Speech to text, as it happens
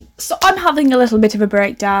So I'm having a little bit of a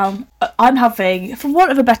breakdown. I'm having, for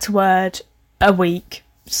want of a better word, a week.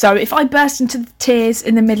 So if I burst into tears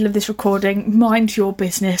in the middle of this recording, mind your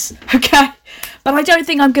business, okay? But I don't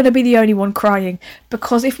think I'm going to be the only one crying,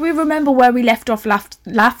 because if we remember where we left off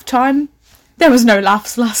laugh time, there was no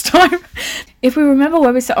laughs last time. If we remember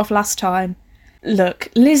where we set off last time, look,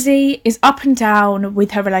 Lizzie is up and down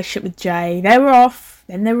with her relationship with Jay. They were off,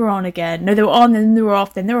 then they were on again. No, they were on, then they were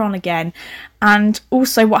off, then they were on again. And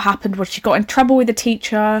also what happened was she got in trouble with a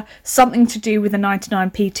teacher, something to do with the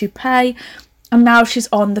 99p to pay, and now she's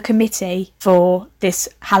on the committee for this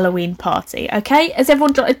Halloween party, okay? Has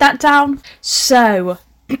everyone jotted that down? So,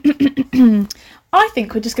 I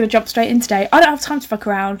think we're just going to jump straight in today. I don't have time to fuck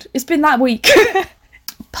around. It's been that week.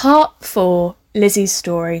 Part 4, Lizzie's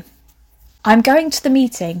story. I'm going to the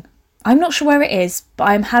meeting. I'm not sure where it is, but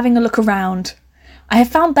I'm having a look around. I have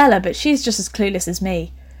found Bella, but she's just as clueless as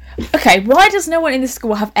me. Okay, why does no one in this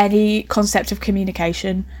school have any concept of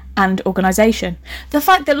communication and organisation? The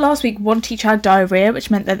fact that last week one teacher had diarrhoea,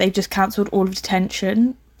 which meant that they just cancelled all of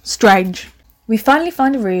detention. Strange. We finally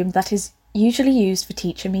find a room that is usually used for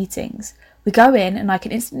teacher meetings. We go in and I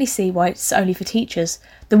can instantly see why it's only for teachers.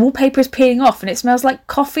 The wallpaper is peeling off and it smells like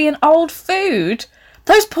coffee and old food.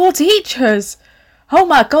 Those poor teachers! Oh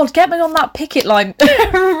my god, get me on that picket line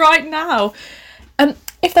right now.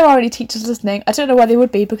 If there are any teachers listening, I don't know why they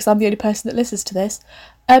would be because I'm the only person that listens to this.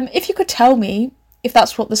 If you could tell me if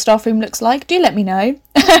that's what the staff room looks like, do let me know.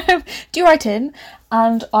 Do write in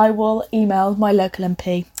and I will email my local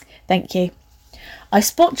MP. Thank you. I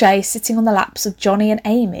spot Jay sitting on the laps of Johnny and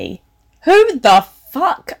Amy. Who the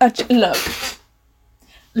fuck are...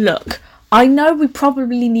 Look, I know we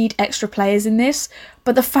probably need extra players in this,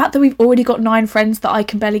 but the fact that we've already got 9 friends that I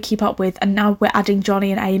can barely keep up with and now we're adding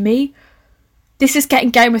Johnny and Amy... This is getting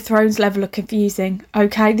Game of Thrones level of confusing,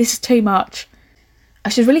 okay? This is too much. I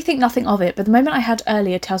should really think nothing of it, but the moment I had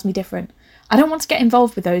earlier tells me different. I don't want to get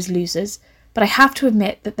involved with those losers, but I have to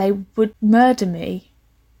admit that they would murder me.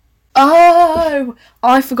 Oh!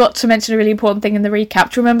 I forgot to mention a really important thing in the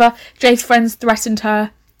recap. Do you remember Jay's friends threatened her?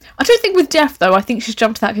 I don't think with death, though. I think she's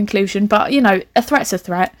jumped to that conclusion, but, you know, a threat's a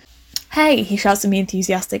threat. Hey, he shouts at me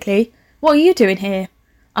enthusiastically. What are you doing here?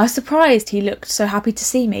 I was surprised he looked so happy to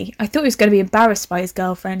see me. I thought he was going to be embarrassed by his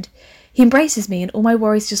girlfriend. He embraces me and all my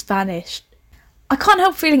worries just vanished. I can't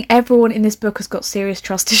help feeling everyone in this book has got serious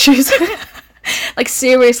trust issues. Like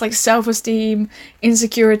serious, like self-esteem,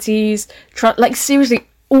 insecurities, like seriously,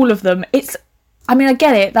 all of them. I mean, I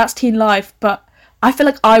get it, that's teen life, but I feel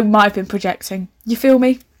like I might have been projecting. You feel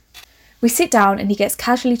me? We sit down and he gets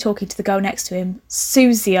casually talking to the girl next to him,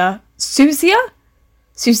 Suzia. Suzia?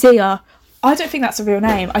 Suzia. I don't think that's a real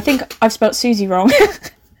name. I think I've spelt Susie wrong.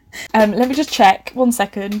 Let me just check. 1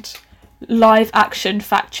 second. Live action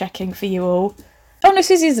fact checking for you all. Oh no,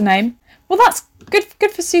 Susie's a name. Well, that's good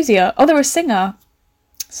for Suzia. Oh, they're a singer.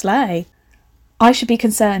 Slay. I should be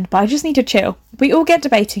concerned, but I just need to chill. We all get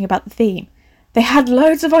debating about the theme. They had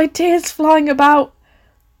loads of ideas flying about.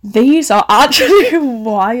 These are actually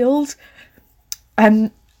wild. I'm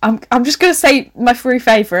just going to say my 3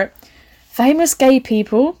 favourite. Famous gay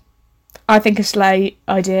people. I think a slay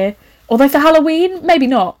idea. Although for Halloween, maybe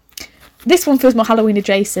not. This one feels more Halloween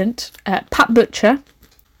adjacent. Pat Butcher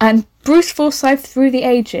and Bruce Forsyth through the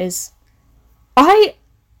ages. I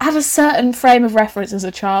had a certain frame of reference as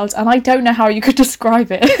a child and I don't know how you could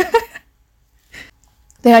describe it.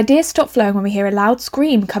 The ideas stop flowing when we hear a loud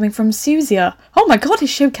scream coming from Suzia. Oh my god, is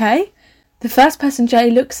she okay? The first person Jay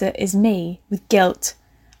looks at is me, with guilt.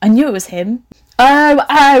 I knew it was him. Oh,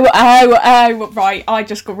 right, I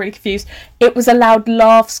just got really confused. It was a loud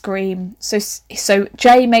laugh scream. So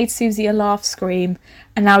Jay made Susie a laugh scream,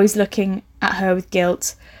 and now he's looking at her with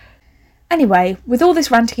guilt. Anyway, with all this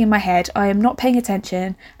ranting in my head, I am not paying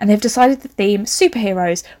attention, and they've decided the theme,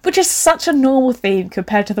 superheroes, which is such a normal theme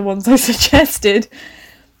compared to the ones I suggested.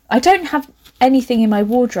 I don't have anything in my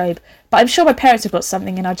wardrobe, but I'm sure my parents have got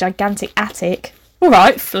something in our gigantic attic.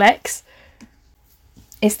 Alright, flex.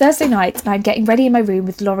 It's Thursday night and I'm getting ready in my room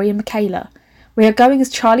with Laurie and Michaela. We are going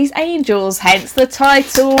as Charlie's Angels, hence the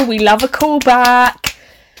title. We love a callback.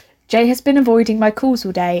 Jay has been avoiding my calls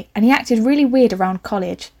all day and he acted really weird around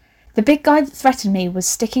college. The big guy that threatened me was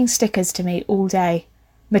sticking stickers to me all day.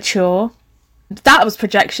 Mature. That was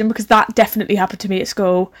projection because that definitely happened to me at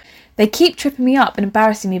school. They keep tripping me up and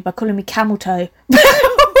embarrassing me by calling me camel toe.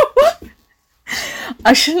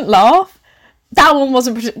 I shouldn't laugh. That one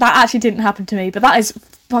wasn't... That actually didn't happen to me, but that is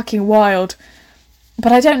fucking wild.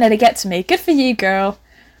 But I don't let it get to me. Good for you, girl.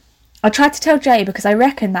 I tried to tell Jay because I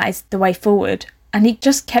reckon that is the way forward, and he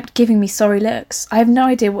just kept giving me sorry looks. I have no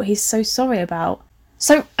idea what he's so sorry about.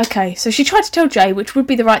 So she tried to tell Jay, which would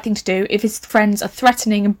be the right thing to do if his friends are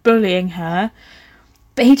threatening and bullying her.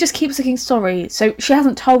 But he just keeps looking sorry, so she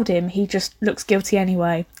hasn't told him, he just looks guilty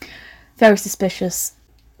anyway. Very suspicious.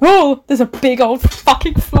 Oh, there's a big old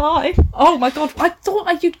fucking fly. Oh my god, I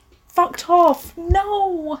thought you'd fucked off.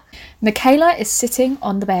 No. Michaela is sitting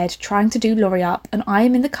on the bed trying to do Laurie up, and I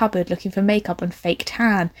am in the cupboard looking for makeup and fake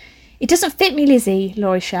tan. It doesn't fit me, Lizzie,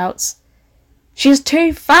 Laurie shouts. She's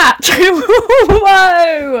too fat.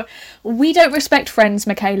 Whoa. We don't respect friends,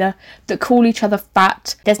 Michaela, that call each other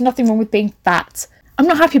fat. There's nothing wrong with being fat. I'm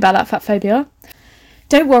not happy about that fat phobia.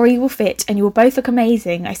 Don't worry, you will fit, and you will both look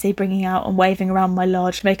amazing, I say, bringing out and waving around my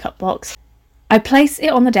large makeup box. I place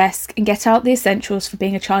it on the desk and get out the essentials for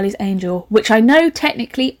being a Charlie's Angel, which I know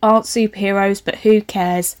technically aren't superheroes, but who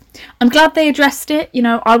cares? I'm glad they addressed it. You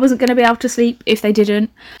know, I wasn't going to be able to sleep if they didn't.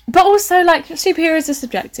 But also, like, superheroes are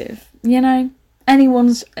subjective, you know?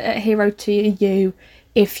 Anyone's a hero to you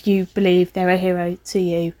if you believe they're a hero to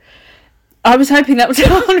you. I was hoping that was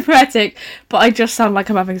unpoetic, but I just sound like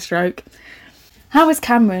I'm having a stroke. How is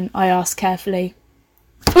Cameron? I ask carefully.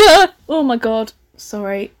 Oh my god.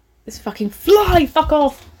 Sorry. This fucking fly. Fuck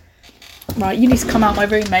off. Right, you need to come out my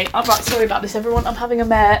room, mate. I'm right, sorry about this, everyone. I'm having a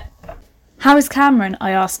mare. How is Cameron?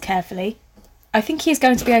 I ask carefully. I think he is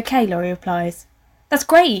going to be okay, Laurie replies. That's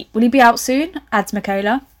great. Will he be out soon? Adds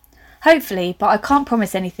Michaela. Hopefully, but I can't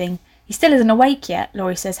promise anything. He still isn't awake yet,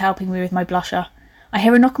 Laurie says, helping me with my blusher. I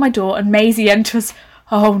hear a knock on my door and Maisie enters.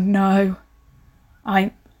 Oh no.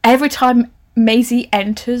 Every time Maisie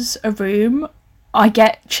enters a room, I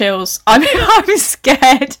get chills. I'm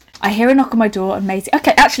scared. I hear a knock on my door and Maisie...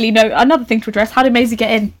 Okay, actually, no, another thing to address. How did Maisie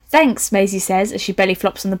get in? Thanks, Maisie says, as she belly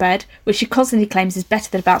flops on the bed, which she constantly claims is better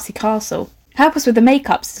than a bouncy castle. Help us with the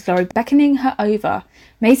makeup, says Laurie, beckoning her over.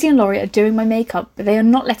 Maisie and Laurie are doing my makeup, but they are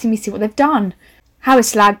not letting me see what they've done. How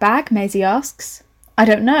is Slagbag? Maisie asks. I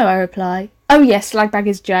don't know, I reply. Oh yes, Slagbag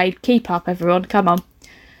is Jade. Keep up, everyone, come on.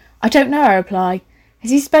 I don't know, I reply.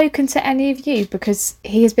 Has he spoken to any of you? Because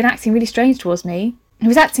he has been acting really strange towards me. He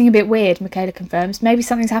was acting a bit weird, Michaela confirms. Maybe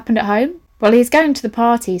something's happened at home? Well, he is going to the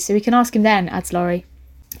party, so we can ask him then, adds Laurie.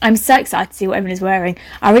 I'm so excited to see what everyone is wearing.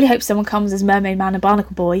 I really hope someone comes as Mermaid Man and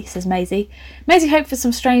Barnacle Boy, says Maisie. Maisie hopes for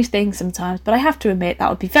some strange things sometimes, but I have to admit that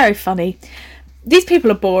would be very funny. These people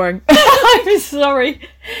are boring. I'm sorry.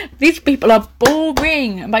 These people are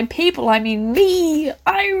boring. And by people, I mean me.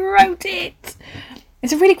 I wrote it.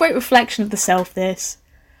 It's a really great reflection of the self, this.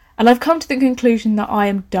 And I've come to the conclusion that I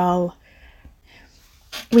am dull.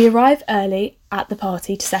 We arrive early at the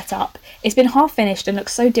party to set up. It's been half finished and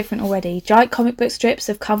looks so different already. Giant comic book strips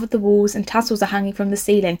have covered the walls and tassels are hanging from the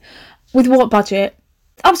ceiling. With what budget?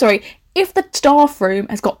 I'm sorry, if the staff room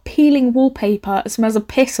has got peeling wallpaper and smells of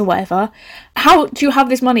piss or whatever, how do you have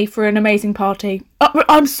this money for an amazing party?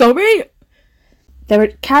 I'm sorry? There are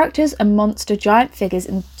characters and monster giant figures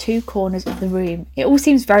in 2 corners of the room. It all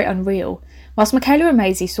seems very unreal. Whilst Michaela and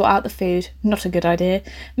Maisie sort out the food, not a good idea,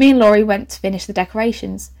 me and Laurie went to finish the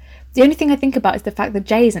decorations. The only thing I think about is the fact that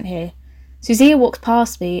Jay isn't here. Suzia walks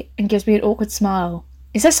past me and gives me an awkward smile.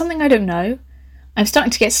 Is there something I don't know? I'm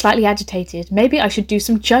starting to get slightly agitated. Maybe I should do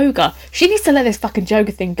some yoga. She needs to let this fucking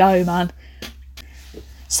yoga thing go, man.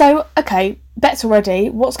 So, okay, bets already.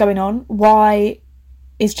 What's going on? Why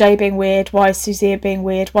is Jay being weird? Why is Suzia being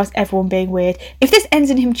weird? Why is everyone being weird? If this ends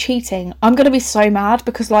in him cheating, I'm going to be so mad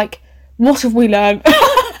because, like, what have we learned?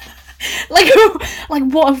 like,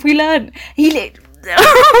 what have we learned?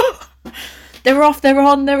 They're off, they're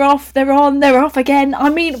on, they're off, they're on, they're off again.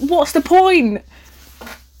 I mean, what's the point?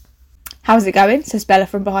 How's it going? Says Bella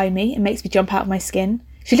from behind me and makes me jump out of my skin.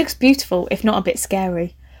 She looks beautiful, if not a bit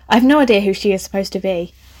scary. I have no idea who she is supposed to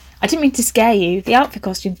be. I didn't mean to scare you. The outfit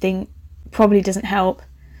costume thing probably doesn't help.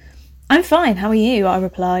 I'm fine, how are you? I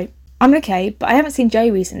reply. I'm okay, but I haven't seen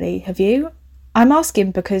Jay recently. Have you? I'm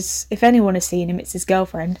asking because if anyone has seen him, it's his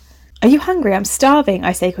girlfriend. Are you hungry? I'm starving,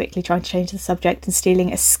 I say quickly, trying to change the subject and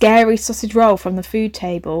stealing a scary sausage roll from the food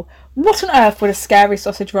table. What on earth would a scary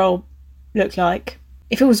sausage roll look like?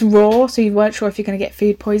 If it was raw, so you weren't sure if you're going to get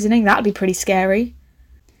food poisoning, that'd be pretty scary.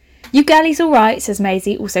 You galleys all right, says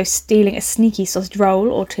Maisie, also stealing a sneaky sausage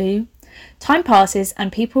roll or 2. Time passes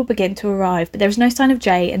and people begin to arrive, but there is no sign of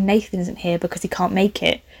Jay and Nathan isn't here because he can't make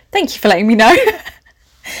it. Thank you for letting me know.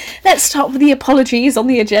 Let's start with the apologies on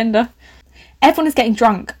the agenda. Everyone is getting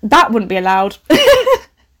drunk. That wouldn't be allowed.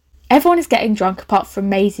 Everyone is getting drunk apart from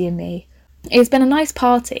Maisie and me. It has been a nice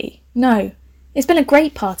party. No, it's been a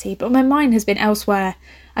great party, but my mind has been elsewhere.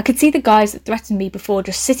 I could see the guys that threatened me before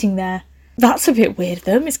just sitting there. That's a bit weird of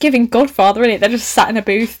them. It's giving Godfather, innit? They're just sat in a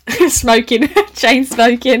booth, smoking, chain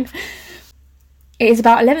smoking. It is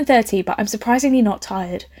about 11:30, but I'm surprisingly not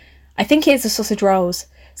tired. I think it is the sausage rolls.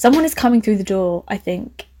 Someone is coming through the door, I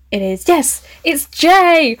think it is. Yes, it's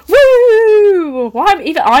Jay! Woo!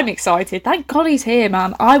 I'm excited. Thank God he's here,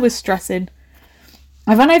 man. I was stressing.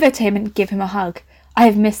 I run over to him and give him a hug. I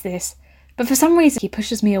have missed this. But for some reason, he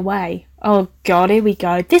pushes me away. Oh God, here we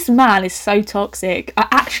go. This man is so toxic. I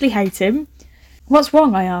actually hate him. What's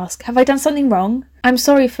wrong, I ask. Have I done something wrong? I'm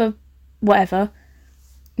sorry for whatever.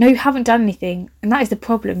 No, you haven't done anything, and that is the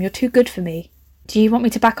problem. You're too good for me. Do you want me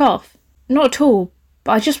to back off? Not at all,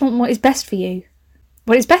 but I just want what is best for you.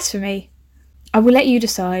 What is best for me? I will let you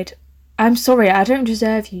decide. I'm sorry, I don't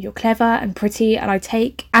deserve you. You're clever and pretty, and I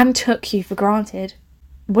take and took you for granted.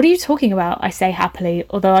 What are you talking about? I say happily,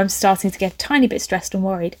 although I'm starting to get a tiny bit stressed and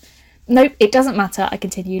worried. Nope, it doesn't matter, I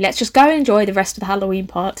continue. Let's just go and enjoy the rest of the Halloween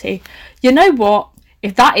party. You know what?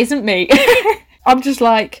 If that isn't me, I'm just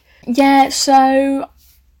like, yeah, so,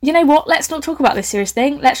 you know what? Let's not talk about this serious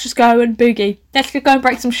thing. Let's just go and boogie. Let's go and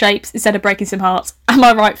break some shapes instead of breaking some hearts. Am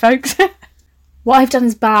I right, folks? What I've done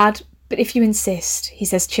is bad, but if you insist, he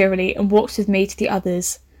says cheerily and walks with me to the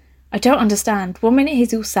others. I don't understand. 1 minute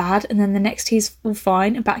he's all sad and then the next he's all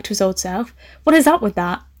fine and back to his old self. What is up with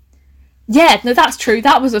that? Yeah, no, that's true.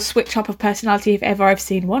 That was a switch up of personality if ever I've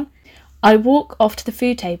seen one. I walk off to the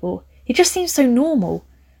food table. He just seems so normal.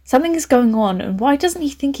 Something is going on, and why doesn't he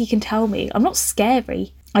think he can tell me? I'm not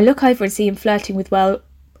scary. I look over and see him flirting with, well,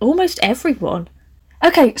 almost everyone.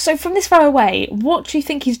 Okay, so from this far away, what do you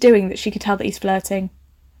think he's doing that she could tell that he's flirting?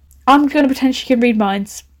 I'm going to pretend she can read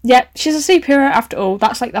minds. Yep, she's a superhero after all.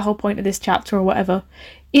 That's like the whole point of this chapter or whatever.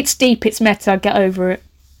 It's deep, it's meta, get over it.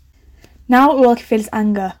 Now all I can feel is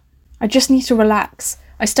anger. I just need to relax.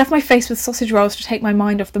 I stuff my face with sausage rolls to take my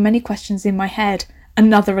mind off the many questions in my head.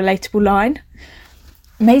 Another relatable line.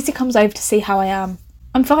 Maisie comes over to see how I am.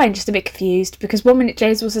 I'm fine, just a bit confused, because 1 minute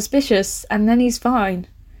James was suspicious, and then he's fine.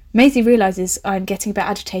 Maisie realises I'm getting a bit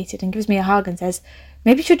agitated and gives me a hug and says,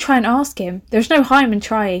 maybe you should try and ask him. There's no harm in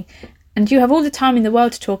trying, and you have all the time in the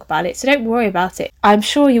world to talk about it, so don't worry about it. I'm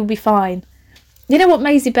sure you'll be fine. You know what,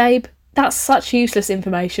 Maisie, babe? That's such useless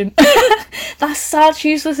information. That's such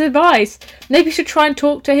useless advice. Maybe you should try and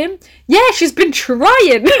talk to him. Yeah, she's been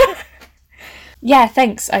trying. Yeah,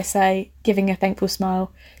 thanks, I say, giving a thankful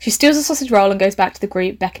smile. She steals a sausage roll and goes back to the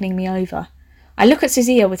group, beckoning me over. I look at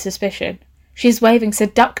Suziya with suspicion. She is waving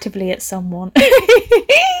seductively at someone.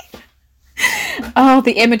 Oh,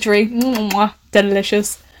 the imagery. Mwah,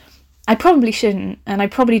 delicious. I probably shouldn't, and I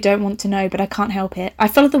probably don't want to know, but I can't help it. I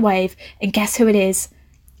follow the wave, and guess who it is?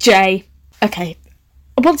 Jay. Okay.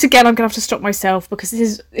 Once again, I'm going to have to stop myself, because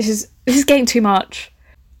this is getting too much.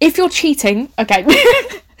 If you're cheating... Okay.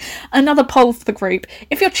 Another poll for the group.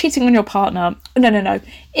 If you're cheating on your partner... No.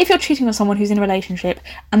 If you're cheating on someone who's in a relationship,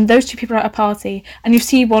 and those two people are at a party, and you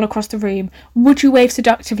see one across the room, would you wave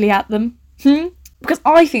seductively at them? Because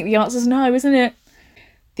I think the answer's no, isn't it?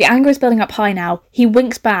 The anger is building up high now. He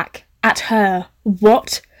winks back at her.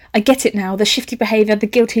 What? I get it now. The shifty behaviour, the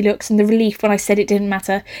guilty looks, and the relief when I said it didn't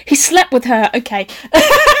matter. He slept with her. Okay.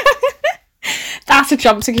 That's a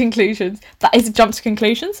jump to conclusions. That is a jump to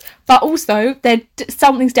conclusions. But also,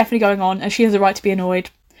 something's definitely going on, and she has a right to be annoyed.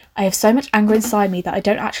 I have so much anger inside me that I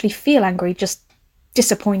don't actually feel angry, just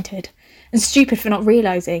disappointed. And stupid for not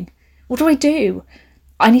realising. What do?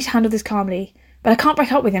 I need to handle this calmly. But I can't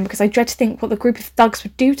break up with him because I dread to think what the group of thugs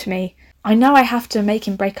would do to me. I know I have to make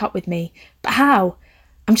him break up with me. But how?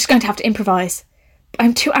 I'm just going to have to improvise. But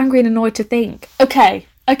I'm too angry and annoyed to think.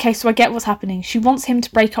 Okay, so I get what's happening. She wants him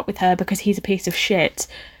to break up with her because he's a piece of shit.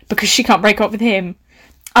 Because she can't break up with him.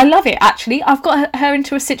 I love it, actually. I've got her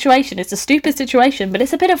into a situation. It's a stupid situation, but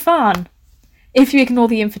it's a bit of fun. If you ignore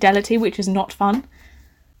the infidelity, which is not fun.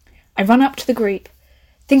 I run up to the group,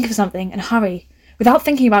 think of something, and hurry. Without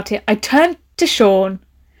thinking about it, I turn to Sean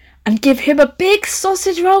and give him a big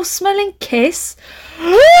sausage roll smelling kiss.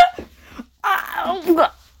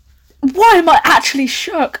 Why am I actually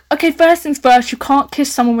shook? Okay, first things first, you can't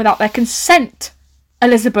kiss someone without their consent,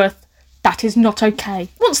 Elizabeth. That is not okay.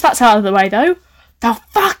 Once that's out of the way, though, the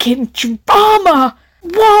fucking drama!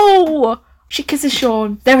 Whoa! She kisses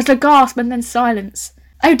Sean. There is a gasp and then silence.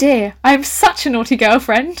 Oh dear, I am such a naughty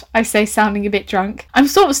girlfriend, I say, sounding a bit drunk. I'm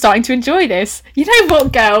sort of starting to enjoy this. You know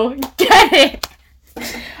what, girl? Get it!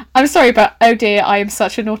 I'm sorry, but oh dear, I am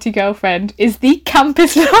such a naughty girlfriend is the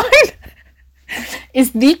campus line.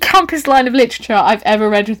 Is the campus line of literature I've ever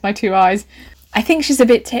read with my two eyes. I think she's a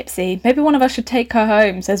bit tipsy. Maybe one of us should take her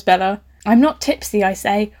home, says Bella. I'm not tipsy, I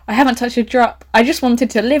say. I haven't touched a drop. I just wanted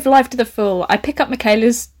to live life to the full. I pick up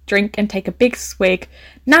Michaela's drink and take a big swig.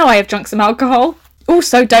 Now I have drunk some alcohol.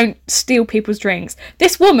 Also, don't steal people's drinks.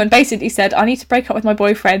 This woman basically said, I need to break up with my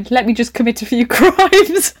boyfriend. Let me just commit a few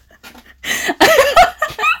crimes.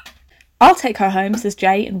 "I'll take her home," says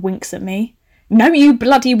Jay and winks at me. "No, you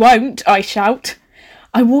bloody won't," I shout.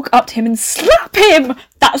 I walk up to him and slap him.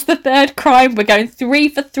 That's the third crime. We're going 3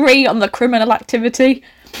 for 3 on the criminal activity.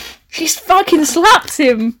 She's fucking slapped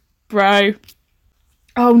him, bro.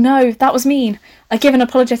 Oh no, that was mean. I give an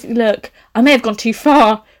apologetic look. I may have gone too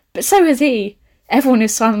far, but so has he. Everyone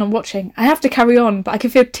is silent and watching. I have to carry on, but I can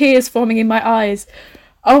feel tears forming in my eyes.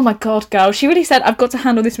 Oh my god, girl. She really said I've got to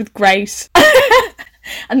handle this with grace.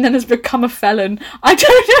 And then has become a felon. I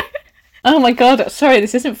don't know. Oh my god, sorry,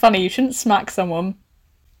 this isn't funny. You shouldn't smack someone.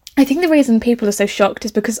 I think the reason people are so shocked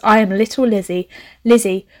is because I am little Lizzie.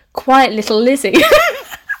 Lizzie. Quiet little Lizzie.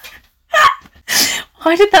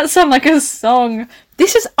 Why did that sound like a song?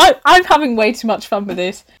 I'm having way too much fun with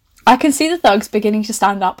this. I can see the thugs beginning to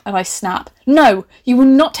stand up and I snap. "No, you will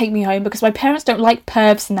not take me home because my parents don't like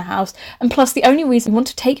pervs in the house. And plus the only reason you want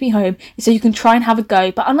to take me home is so you can try and have a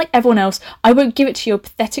go. But unlike everyone else, I won't give it to your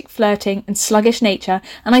pathetic flirting and sluggish nature.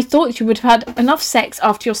 And I thought you would have had enough sex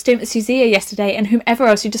after your stint at Suzia yesterday and whomever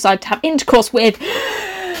else you decide to have intercourse with."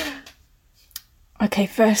 Okay,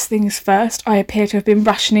 first things first, I appear to have been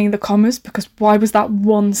rationing the commas because why was that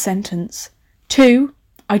one sentence? 2,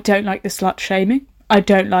 I don't like the slut shaming. I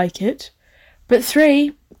don't like it. But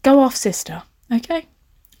 3, go off, sister. Okay?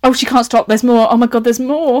 Oh, she can't stop. There's more. Oh my god, there's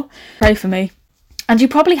more. Pray for me. And you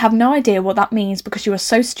probably have no idea what that means because you are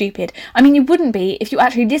so stupid. I mean, you wouldn't be if you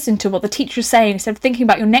actually listened to what the teacher is saying instead of thinking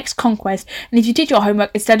about your next conquest, and if you did your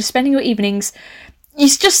homework instead of spending your evenings. You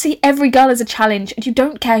just see every girl as a challenge, and you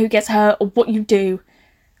don't care who gets hurt or what you do.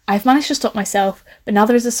 I've managed to stop myself, but now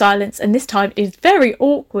there is a silence, and this time it is very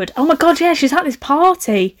awkward. Oh my god, yeah, she's at this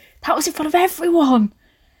party. That was in front of everyone.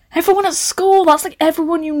 Everyone at school. That's like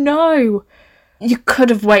everyone you know. You could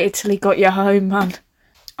have waited till he got you home, man.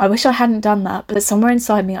 I wish I hadn't done that, but somewhere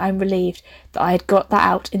inside me I'm relieved that I had got that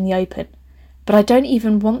out in the open. But I don't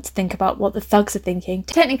even want to think about what the thugs are thinking.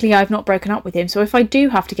 Technically, I've not broken up with him, so if I do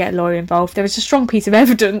have to get a lawyer involved, there is a strong piece of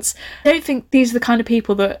evidence. I don't think these are the kind of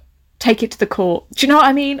people that take it to the court. Do you know what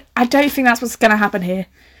I mean? I don't think that's what's going to happen here.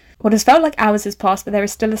 What has felt like hours has passed, but there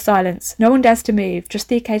is still a silence. No one dares to move, just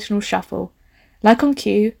the occasional shuffle. Like on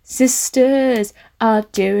cue, "Sisters are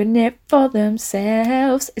doing it for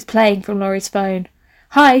themselves" is playing from Laurie's phone.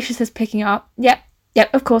 "Hi," she says, picking it up. Yep,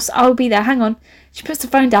 of course, I'll be there, hang on." She puts the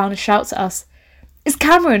phone down and shouts at us. "It's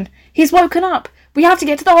Cameron! He's woken up! We have to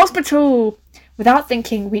get to the hospital!" Without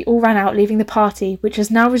thinking, we all ran out, leaving the party, which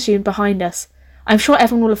has now resumed behind us. I'm sure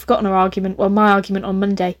everyone will have forgotten our argument, well, my argument on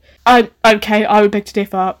Monday. I would beg to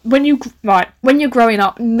differ. When you're growing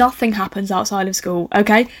up, nothing happens outside of school,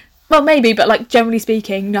 okay? Well, maybe, but like generally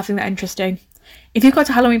speaking, nothing that interesting. If you go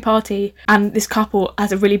to a Halloween party and this couple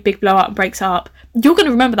has a really big blowout and breaks up, you're going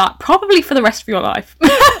to remember that probably for the rest of your life.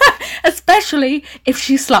 Especially if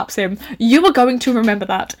she slaps him. You are going to remember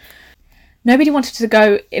that. Nobody wanted to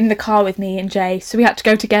go in the car with me and Jay, so we had to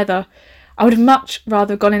go together. I would have much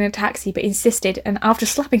rather gone in a taxi, but insisted, and after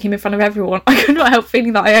slapping him in front of everyone, I could not help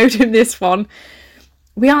feeling that I owed him this one.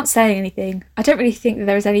 We aren't saying anything. I don't really think that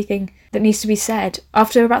there is anything that needs to be said.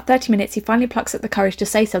 After about 30 minutes, he finally plucks up the courage to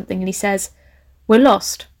say something, and he says, "We're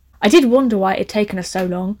lost." I did wonder why it had taken us so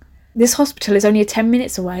long. This hospital is only 10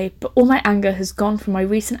 minutes away, but all my anger has gone from my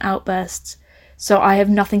recent outbursts, so I have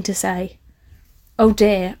nothing to say. "Oh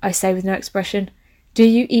dear," I say with no expression. "Do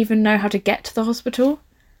you even know how to get to the hospital?"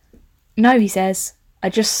 "No," he says. I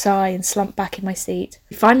just sigh and slump back in my seat.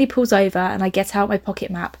 He finally pulls over and I get out my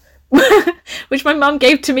pocket map, which my mum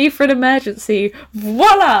gave to me for an emergency.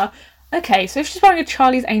 Voila! Okay, so if she's wearing a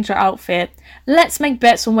Charlie's Angel outfit, let's make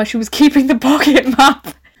bets on where she was keeping the pocket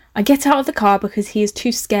map. I get out of the car because he is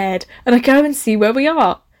too scared, and I go and see where we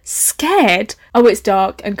are. Scared? Oh, it's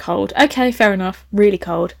dark and cold. Okay, fair enough. Really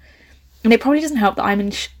cold. And it probably doesn't help that I'm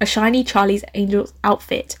in a shiny Charlie's Angels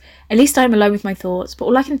outfit. At least I am alone with my thoughts, but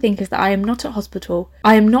all I can think is that I am not at hospital.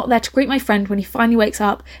 I am not there to greet my friend when he finally wakes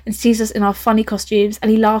up and sees us in our funny costumes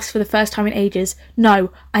and he laughs for the first time in ages.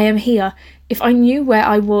 No, I am here. If I knew where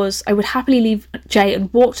I was, I would happily leave Jay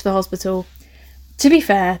and walk to the hospital. To be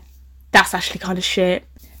fair, that's actually kind of shit.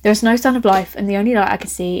 There is no sign of life, and the only light I can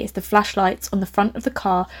see is the flashlights on the front of the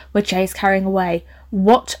car where Jay is carrying away.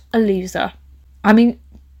 What a loser. I mean,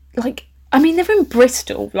 they're in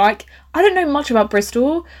Bristol. I don't know much about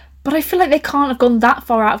Bristol, but I feel like they can't have gone that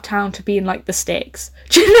far out of town to be in, the sticks.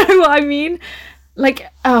 Do you know what I mean?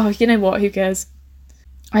 You know what, who cares?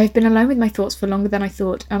 I have been alone with my thoughts for longer than I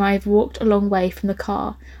thought, and I have walked a long way from the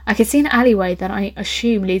car. I can see an alleyway that I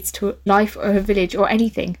assume leads to life or a village or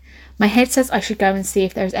anything. My head says I should go and see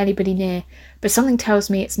if there is anybody near, but something tells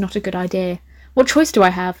me it's not a good idea. What choice do I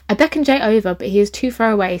have? I beckon Jay over, but he is too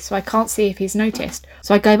far away, so I can't see if he's noticed,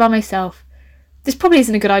 so I go by myself. This probably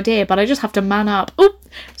isn't a good idea, but I just have to man up. Oh,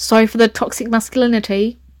 sorry for the toxic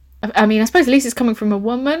masculinity. I mean, I suppose at least it's coming from a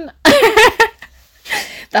woman.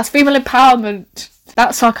 That's female empowerment.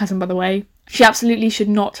 That's sarcasm, by the way. She absolutely should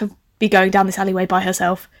not be going down this alleyway by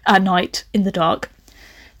herself at night in the dark.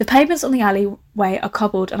 The pavements on the alleyway are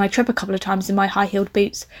cobbled and I trip a couple of times in my high-heeled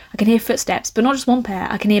boots. I can hear footsteps, but not just one pair,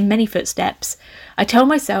 I can hear many footsteps. I tell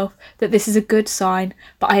myself that this is a good sign,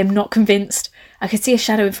 but I am not convinced. I can see a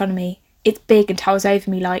shadow in front of me. It's big and towers over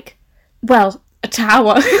me like, well, a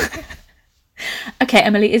tower. Okay,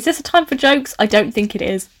 Emily, is this a time for jokes? I don't think it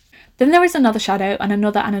is. Then there is another shadow and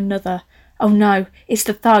another and another. Oh no, it's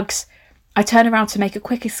the thugs. I turn around to make a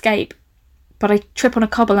quick escape, but I trip on a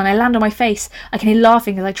cobble and I land on my face. I can hear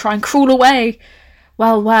laughing as I try and crawl away.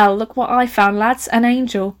 Well, well, look what I found, lads. An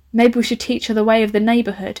angel. Maybe we should teach her the way of the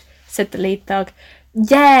neighbourhood, said the lead thug.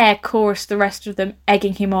 Yeah, chorused the rest of them,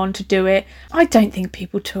 egging him on to do it. I don't think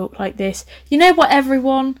people talk like this. You know what,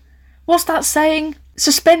 everyone? What's that saying?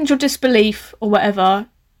 Suspend your disbelief, or whatever.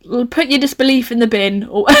 Put your disbelief in the bin,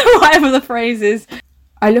 or whatever the phrase is.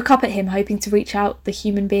 I look up at him, hoping to reach out the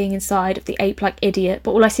human being inside of the ape-like idiot,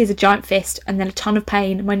 but all I see is a giant fist and then a ton of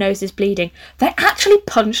pain and my nose is bleeding. They actually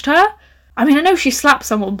punched her? I mean, I know she slapped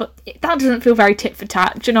someone, but that doesn't feel very tit for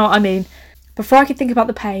tat, do you know what I mean? Before I can think about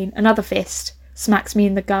the pain, another fist smacks me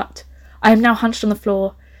in the gut. I am now hunched on the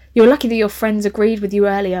floor. You're lucky that your friends agreed with you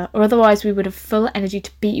earlier, or otherwise we would have full energy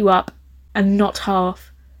to beat you up, and not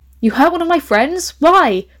half. You hurt one of my friends?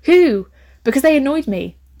 Why? Who? Because they annoyed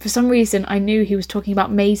me. For some reason, I knew he was talking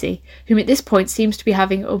about Maisie, whom at this point seems to be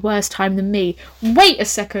having a worse time than me. Wait a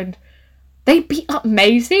second. They beat up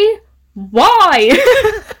Maisie? Why?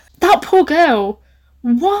 That poor girl.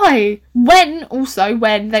 Why? When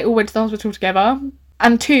they all went to the hospital together.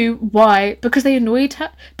 And 2, why? Because they annoyed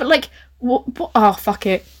her? But like, what? Oh, fuck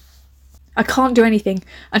it. I can't do anything.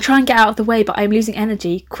 I try and get out of the way, but I am losing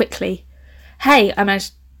energy quickly. Hey, I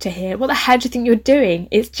managed to hear. What the hell do you think you're doing?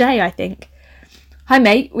 It's Jay, I think. Hi,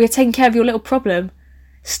 mate. We are taking care of your little problem.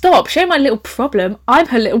 Stop. Show my little problem. I'm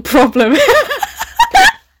her little problem.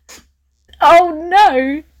 Oh,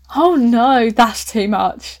 no. Oh, no. That's too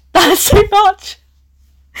much. That's too much.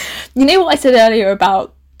 You know what I said earlier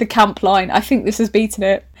about the camp line? I think this has beaten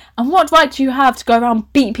it. And what right do you have to go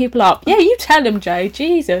around beating people up? Yeah, you tell him, Jay.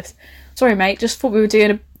 Jesus. Sorry, mate. Just thought we were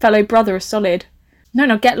doing a fellow brother a solid.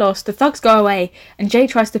 No, get lost. The thugs go away, and Jay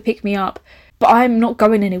tries to pick me up, but I'm not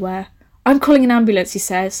going anywhere. I'm calling an ambulance, he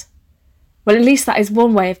says. Well, at least that is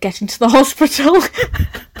one way of getting to the hospital.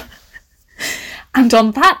 And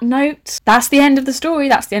on that note, that's the end of the story.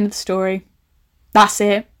 That's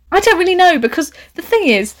it. I don't really know, because the thing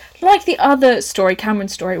is, like the other story,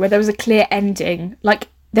 Cameron's story, where there was a clear ending, like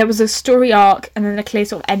there was a story arc and then a clear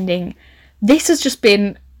sort of ending, this has just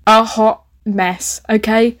been a hot mess,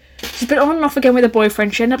 okay? She's been on and off again with her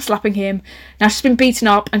boyfriend. She ended up slapping him. Now she's been beaten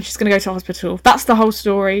up and she's going to go to hospital. That's the whole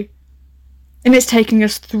story. And it's taking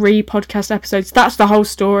us 3 podcast episodes. That's the whole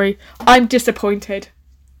story. I'm disappointed.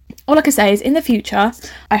 All I can say is, in the future,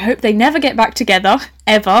 I hope they never get back together.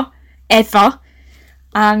 Ever.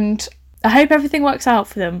 And I hope everything works out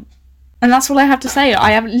for them. And that's all I have to say.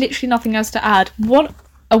 I have literally nothing else to add. What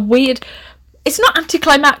a weird... It's not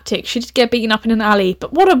anticlimactic. She did get beaten up in an alley.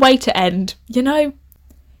 But what a way to end, you know?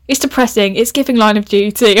 It's depressing. It's giving Line of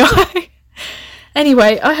Duty.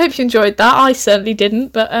 Anyway, I hope you enjoyed that. I certainly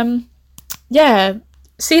didn't. But, yeah.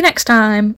 See you next time.